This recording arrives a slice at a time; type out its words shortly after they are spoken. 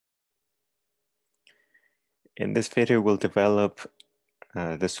In this video, we'll develop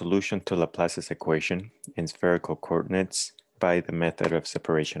the solution to Laplace's equation in spherical coordinates by the method of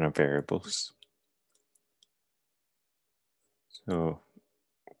separation of variables. So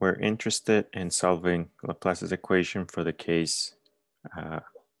we're interested in solving Laplace's equation for the case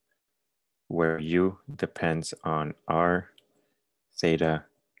where u depends on r, theta,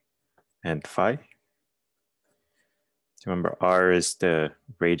 and phi. Remember, r is the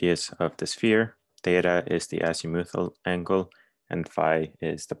radius of the sphere, theta is the azimuthal angle, and phi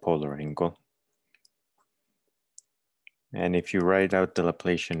is the polar angle. And if you write out the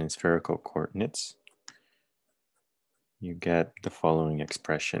Laplacian in spherical coordinates, you get the following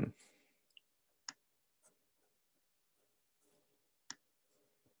expression.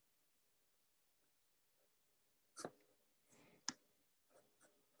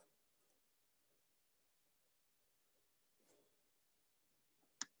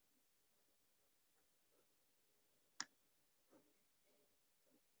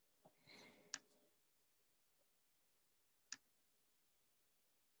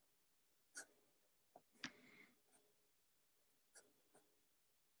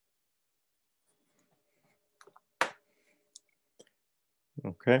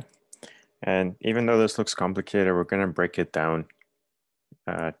 Okay, and even though this looks complicated, we're going to break it down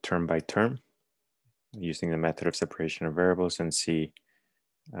term by term using the method of separation of variables and see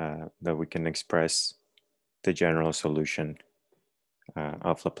that we can express the general solution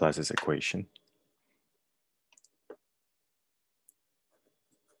of Laplace's equation.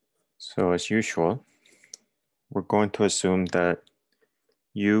 So as usual, we're going to assume that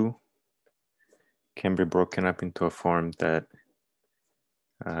u can be broken up into a form that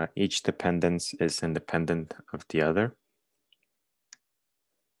each dependence is independent of the other.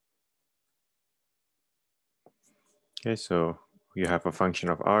 Okay, so you have a function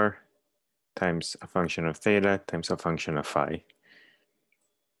of r times a function of theta times a function of phi.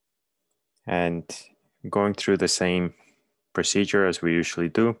 And going through the same procedure as we usually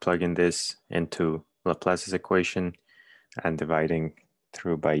do, plugging this into Laplace's equation and dividing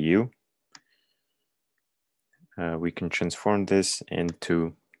through by u, we can transform this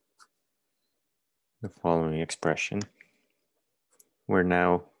into the following expression, where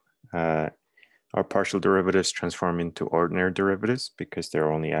now our partial derivatives transform into ordinary derivatives because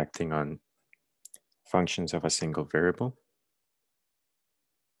they're only acting on functions of a single variable.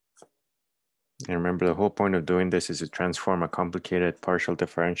 And remember, the whole point of doing this is to transform a complicated partial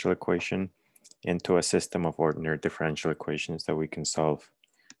differential equation into a system of ordinary differential equations that we can solve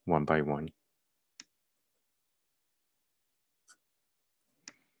one by one.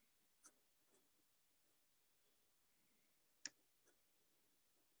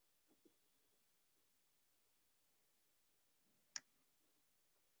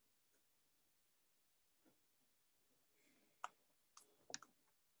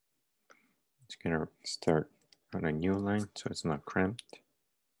 It's going to start on a new line so it's not cramped.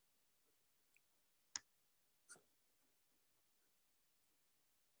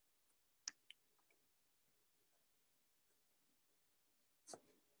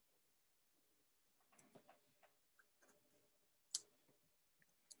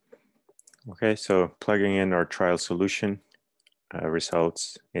 Okay, so plugging in our trial solution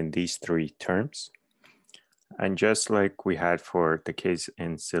results in these three terms. And just like we had for the case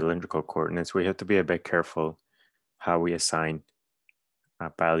in cylindrical coordinates, we have to be a bit careful how we assign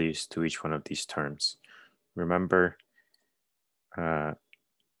values to each one of these terms. Remember,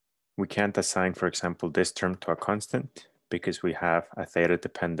 we can't assign, for example, this term to a constant because we have a theta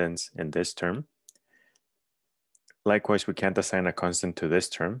dependence in this term. Likewise, we can't assign a constant to this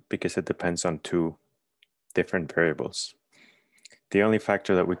term because it depends on two different variables. The only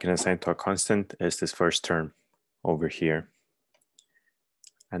factor that we can assign to a constant is this first term over here.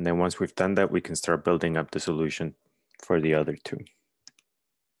 And then once we've done that, we can start building up the solution for the other two.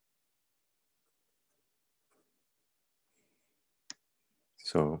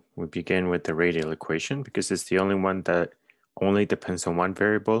 So we begin with the radial equation because it's the only one that only depends on one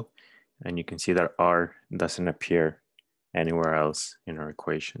variable. And you can see that r doesn't appear anywhere else in our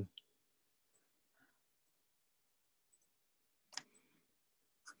equation.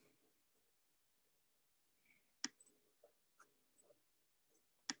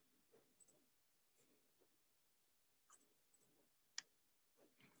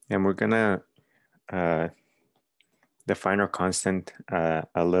 And we're gonna define our constant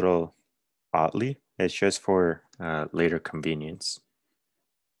a little oddly. It's just for later convenience.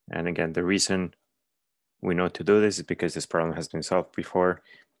 And again, the reason we know to do this is because this problem has been solved before,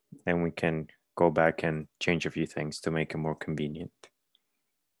 and we can go back and change a few things to make it more convenient.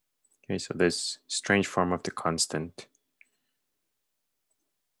 Okay, so this strange form of the constant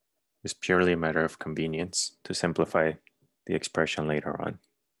is purely a matter of convenience to simplify the expression later on.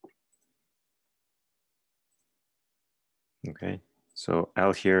 Okay, so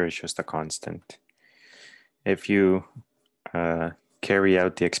L here is just a constant. If you carry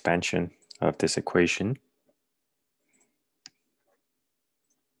out the expansion of this equation,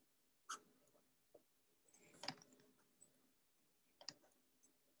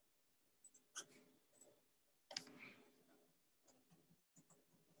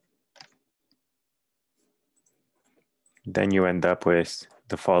 then you end up with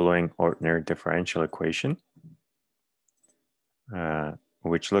the following ordinary differential equation,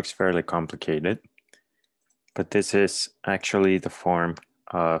 which looks fairly complicated, but this is actually the form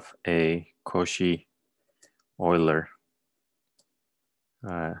of a Cauchy-Euler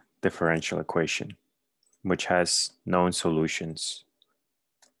differential equation, which has known solutions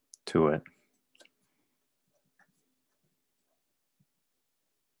to it.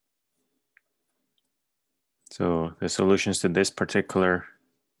 So the solutions to this particular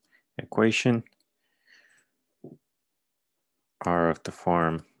equation are of the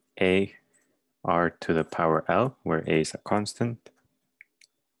form a r to the power L, where a is a constant,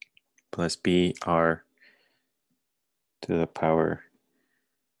 plus b r to the power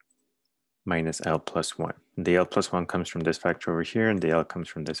minus L plus 1. The L plus 1 comes from this factor over here, and the L comes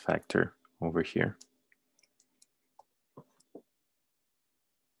from this factor over here.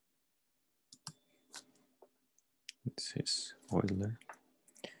 This is Euler.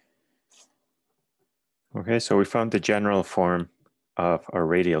 Okay, so we found the general form of our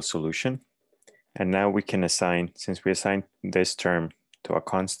radial solution. And now we can assign, since we assigned this term to a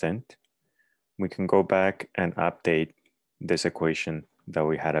constant, we can go back and update this equation that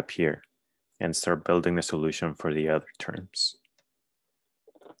we had up here and start building the solution for the other terms.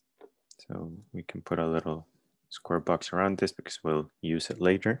 So we can put a little square box around this because we'll use it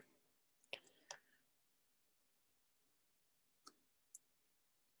later.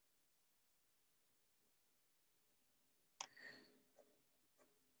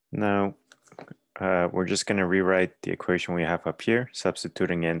 Now, we're just going to rewrite the equation we have up here,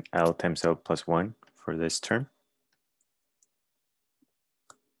 substituting in L times L plus 1 for this term.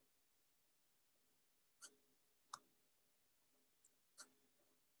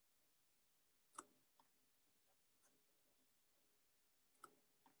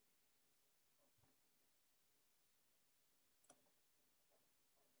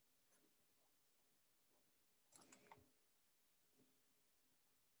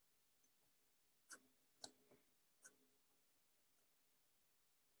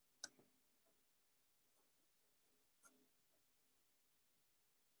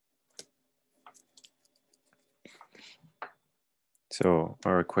 So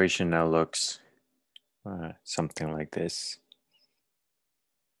our equation now looks something like this.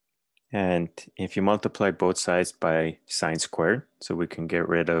 And if you multiply both sides by sine squared, so we can get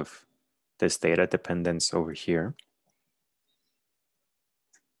rid of this data dependence over here.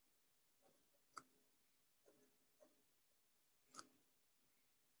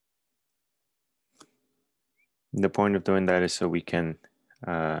 The point of doing that is so we can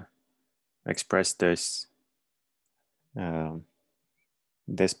express this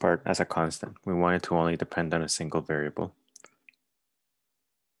this part as a constant. We want it to only depend on a single variable.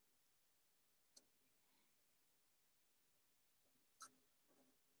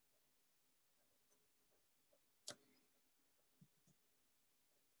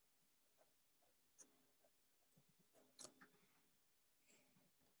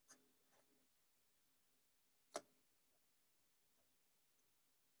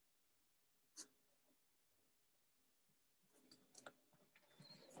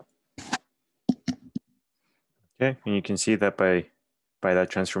 Okay, and you can see that by that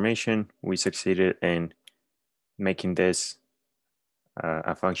transformation, we succeeded in making this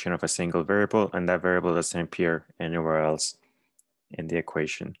a function of a single variable, and that variable doesn't appear anywhere else in the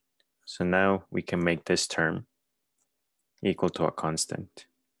equation. So now we can make this term equal to a constant,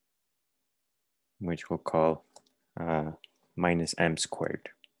 which we'll call minus m squared.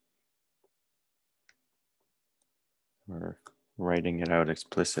 We're writing it out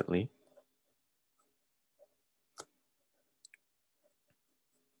explicitly.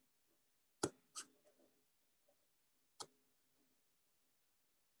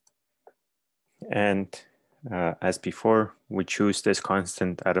 And as before, we choose this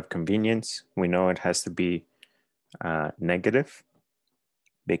constant out of convenience. We know it has to be negative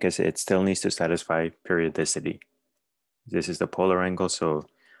because it still needs to satisfy periodicity. This is the polar angle, so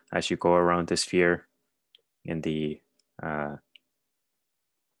as you go around the sphere in the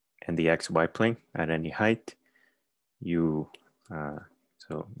in the XY plane at any height.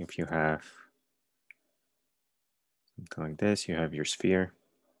 So if you have something like this, you have your sphere.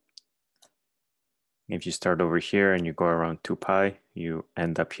 If you start over here and you go around 2 pi, you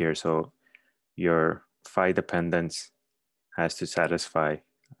end up here. So your phi dependence has to satisfy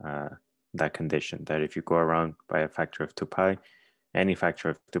that condition, that if you go around by a factor of 2 pi, any factor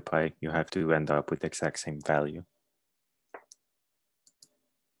of 2 pi, you have to end up with the exact same value.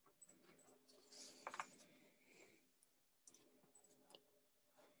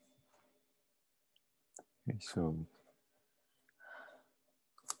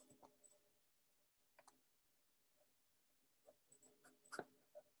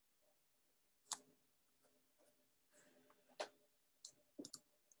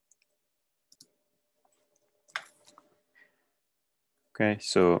 Okay,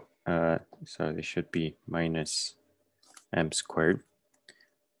 so this should be minus m squared.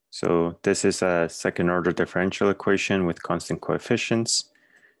 So this is a second order differential equation with constant coefficients.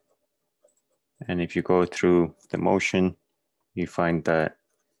 And if you go through the motion, you find that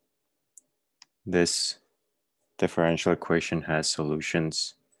this differential equation has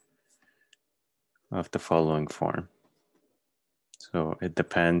solutions of the following form. So it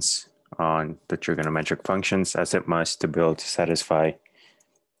depends on the trigonometric functions, as it must, to be able to satisfy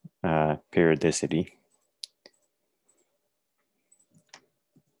periodicity.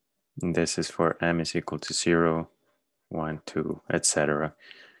 And this is for m is equal to 0, 1, 2, etc.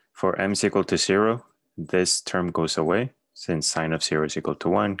 For m is equal to 0, this term goes away, since sine of 0 is equal to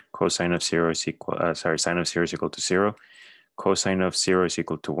 1, cosine of 0 is equal, sine of 0 is equal to 0, cosine of 0 is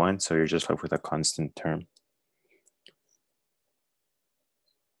equal to 1, so you're just left with a constant term.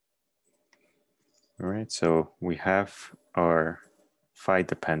 All right, so we have our phi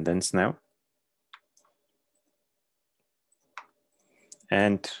dependence now.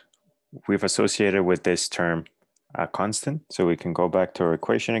 And we've associated with this term a constant, so we can go back to our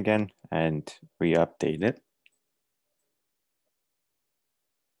equation again and re-update it.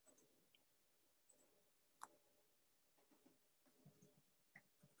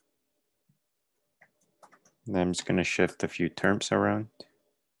 And I'm just going to shift a few terms around.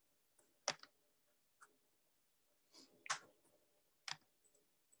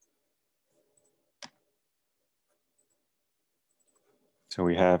 So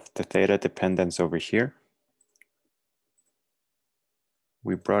we have the theta dependence over here.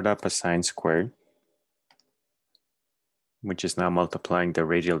 We brought up a sine squared, which is now multiplying the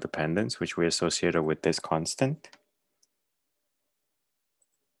radial dependence, which we associated with this constant.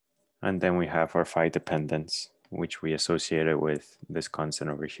 And then we have our phi dependence, which we associated with this constant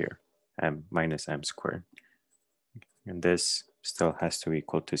over here, m minus m squared. And this still has to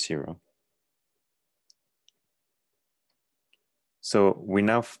equal to 0. So we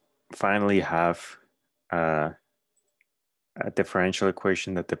now finally have a differential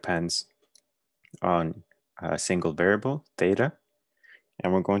equation that depends on a single variable, theta,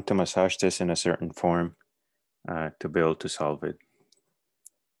 and we're going to massage this in a certain form to be able to solve it.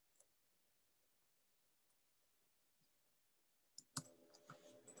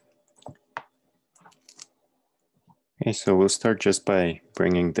 Okay, so we'll start just by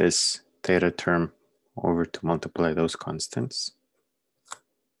bringing this theta term over to multiply those constants.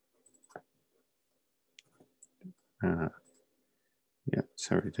 Yeah,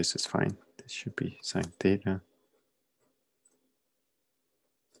 sorry, this is fine. This should be sine theta.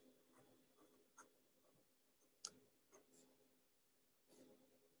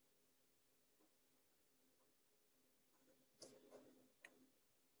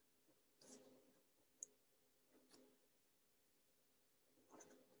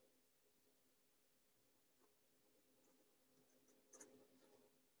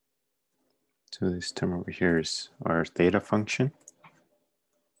 So this term over here is our theta function.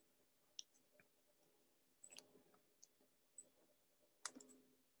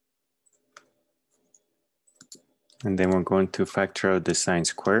 And then we're going to factor out the sine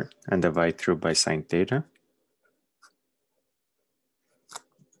squared and divide through by sine theta.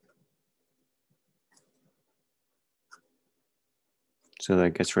 So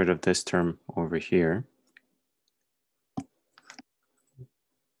that gets rid of this term over here.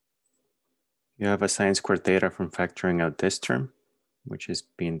 You have a sine squared theta from factoring out this term, which is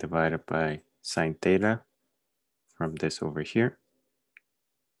being divided by sine theta from this over here.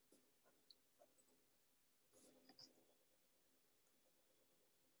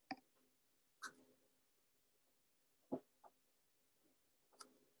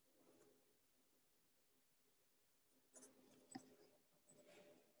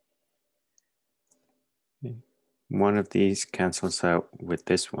 Okay. One of these cancels out with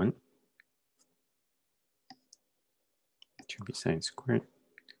this one. It should be sine squared.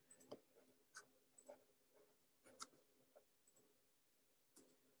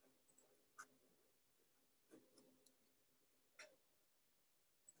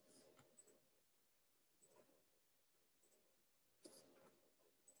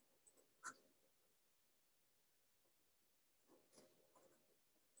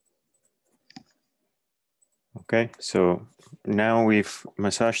 Okay, so now we've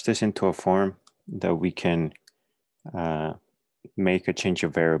massaged this into a form that we can make a change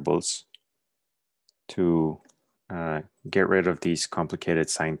of variables to get rid of these complicated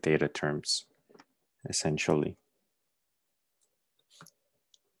sine theta terms, essentially.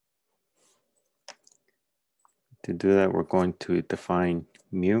 To do that, we're going to define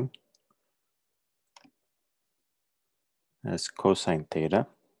mu as cosine theta.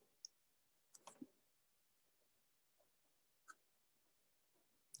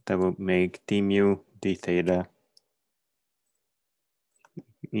 That will make d mu d theta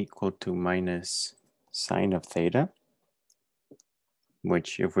equal to minus sine of theta,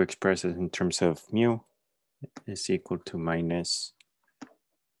 which if we express it in terms of mu is equal to minus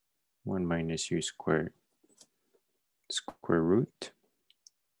 1 minus u squared square root.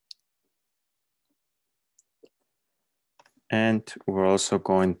 And we're also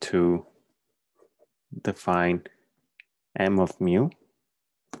going to define m of mu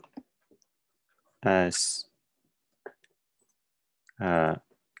as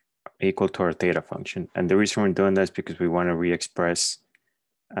equal to our theta function. And the reason we're doing that is because we want to re-express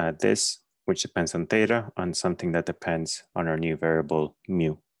this, which depends on theta, on something that depends on our new variable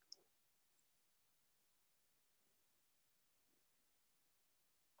mu.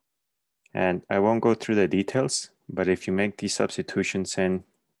 And I won't go through the details, but if you make these substitutions in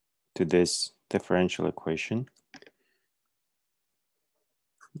to this differential equation,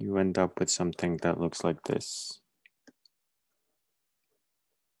 you end up with something that looks like this.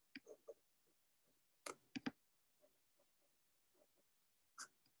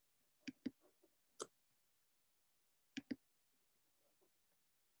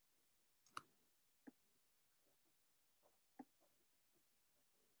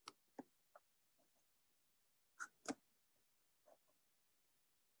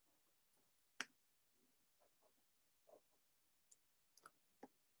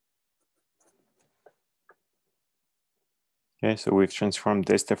 Okay, so we've transformed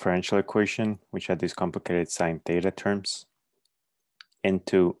this differential equation, which had these complicated sine theta terms,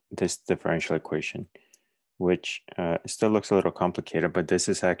 into this differential equation, which still looks a little complicated, but this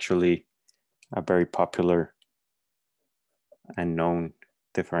is actually a very popular and known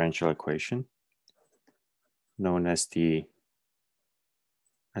differential equation, known as the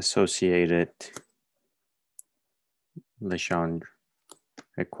associated Legendre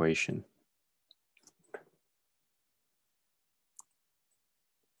equation.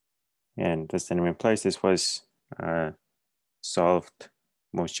 And as the name implies, this was solved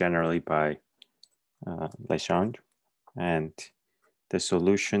most generally by Legendre, and the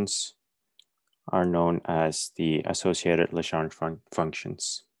solutions are known as the associated Legendre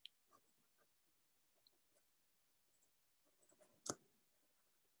functions.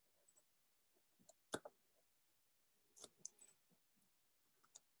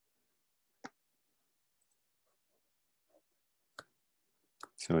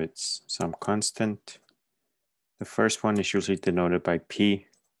 So it's some constant. The first one is usually denoted by P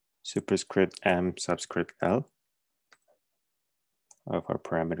superscript M subscript L of our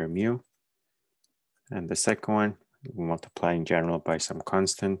parameter mu. And the second one, we multiply in general by some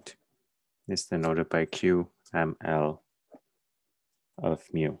constant, is denoted by Q ML of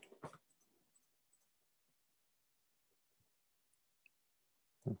mu.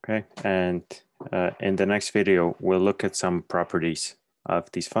 Okay, and in the next video, we'll look at some properties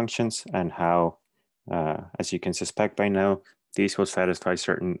of these functions and how, as you can suspect by now, these will satisfy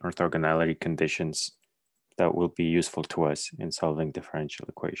certain orthogonality conditions that will be useful to us in solving differential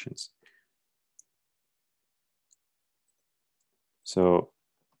equations. So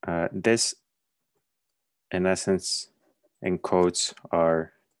this, in essence, encodes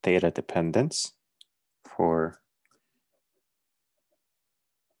our theta dependence for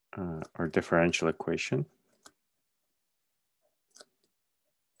our differential equation.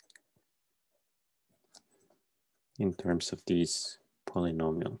 In terms of these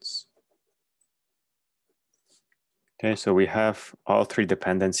polynomials. Okay, so we have all three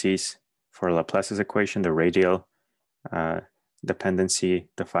dependencies for Laplace's equation: the radial dependency,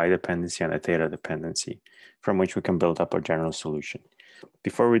 the phi dependency, and the theta dependency, from which we can build up our general solution.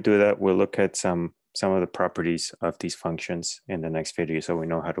 Before we do that, we'll look at some some of the properties of these functions in the next video so we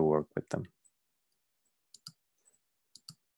know how to work with them.